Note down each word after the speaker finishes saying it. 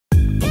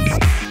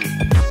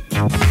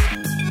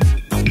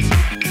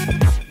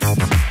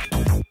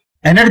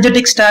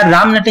Energetic star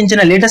Ram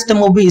నటించిన latest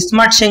movie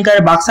iSmart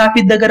Shankar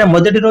box office దగ్గర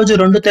మొదటి రోజు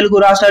 2 తెలుగు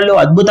రాష్ట్రాల్లో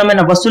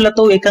అద్భుతమైన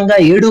వసూళ్లతో ఏకంగా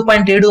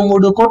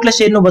 7.73 కోట్ల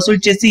షేర్ ను వసూలు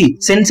చేసి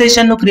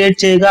సెన్సేషన్ ను క్రియేట్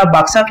చేయగా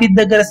బాక్సాఫీస్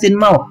దగ్గర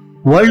సినిమా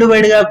వరల్డ్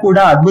వైడ్ గా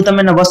కూడా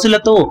అద్భుతమైన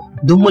వసూళ్లతో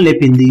దుమ్ము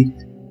లేపింది.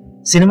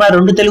 సినిమా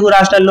 2 తెలుగు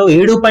రాష్ట్రాల్లో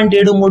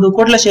 7.73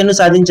 కోట్ల షేర్ ను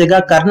సాధించగా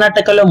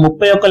కర్ణాటకలో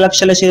 31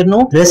 లక్షల షేర్ ను,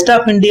 రెస్ట్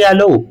ఆఫ్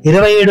ఇండియాలో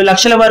 27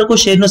 లక్షల వరకు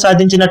షేర్ ను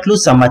సాధించినట్లు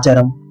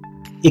సమాచారం.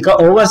 ఇక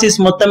ఓవర్సీస్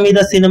మొత్తం మీద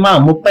సినిమా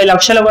 30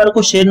 లక్షల వరకు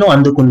షేర్ ను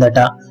అందుకుందట.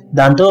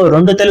 దాంతో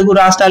 2 తెలుగు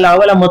రాష్ట్రాల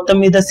ఆవల మొత్తం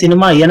మీద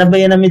సినిమా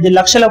 88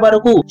 లక్షల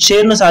వరకు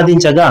షేర్ ను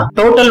సాధించగా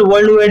టోటల్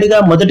వరల్డ్ వైడ్ గా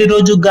మొదటి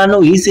రోజు గాను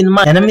ఈ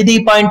సినిమా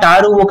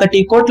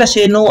 8.61 కోట్ల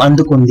షేర్ ను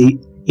అందుకుంది.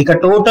 ఇక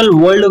టోటల్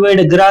వరల్డ్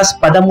వైడ్ గ్రాస్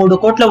 13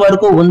 కోట్ల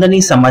వరకు ఉందని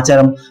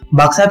సమాచారం.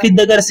 బాక్సాఫీస్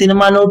దగ్గర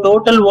సినిమాను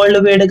టోటల్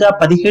వరల్డ్ వైడ్ గా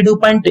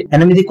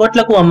 17.8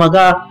 కోట్లకు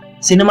అమ్మగా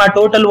సినిమా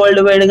టోటల్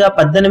వరల్డ్ వైడ్ గా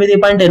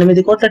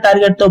 18.8 కోట్ల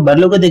టార్గెట్ తో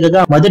బరిలోకి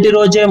దిగగా మొదటి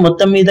రోజే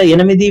మొత్తం మీద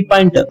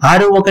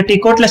 8.61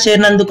 కోట్ల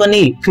షేర్ అందుకొని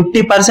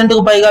 50%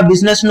 కు పైగా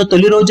బిజినెస్ ను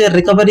తొలి రోజే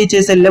రికవరీ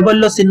చేసే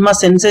లెవెల్లో సినిమా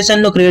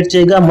సెన్సేషన్ ను క్రియేట్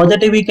చేయగా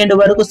మొదటి వీకెండ్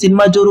వరకు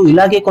సినిమా జోరు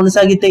ఇలాగే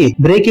కొనసాగితే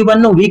బ్రేక్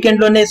ఈవెన్ ను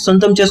వీకెండ్ లోనే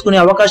సొంతం చేసుకునే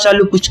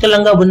అవకాశాలు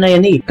పుష్కలంగా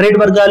ఉన్నాయని ట్రేడ్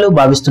వర్గాలు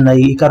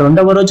భావిస్తున్నాయి. ఇక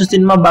రెండవ రోజు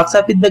సినిమా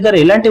బాక్సాఫీస్ దగ్గర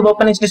ఎలాంటి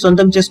ఓపెనింగ్స్ ని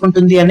సొంతం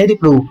చేసుకుంటుంది అనేది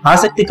ఇప్పుడు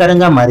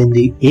ఆసక్తికరంగా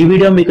మారింది. ఈ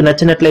వీడియో మీకు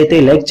నచ్చినట్లయితే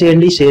లైక్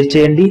చేయండి, షేర్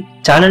చేయండి,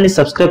 ఛానల్ ని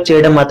సబ్స్క్రైబ్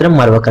చేయడం మాత్రం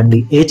మరవకండి.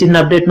 ఏ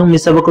చిన్న అప్డేట్ ను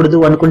మిస్ అవ్వకూడదు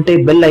అనుకుంటే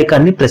బెల్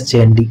ఐకాన్ ని ప్రెస్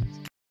చేయండి.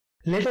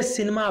 లేటెస్ట్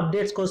సినిమా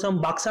అప్డేట్స్ కోసం,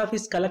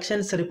 బాక్సాఫీస్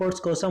కలెక్షన్స్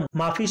రిపోర్ట్స్ కోసం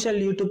మా అఫీషియల్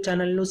యూట్యూబ్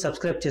ఛానల్ ను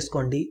సబ్స్క్రైబ్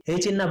చేసుకోండి. ఏ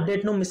చిన్న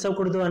అప్డేట్ ను మిస్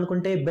అవ్వకూడదు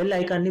అనుకుంటే బెల్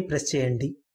ఐకాన్ ని ప్రెస్ చేయండి.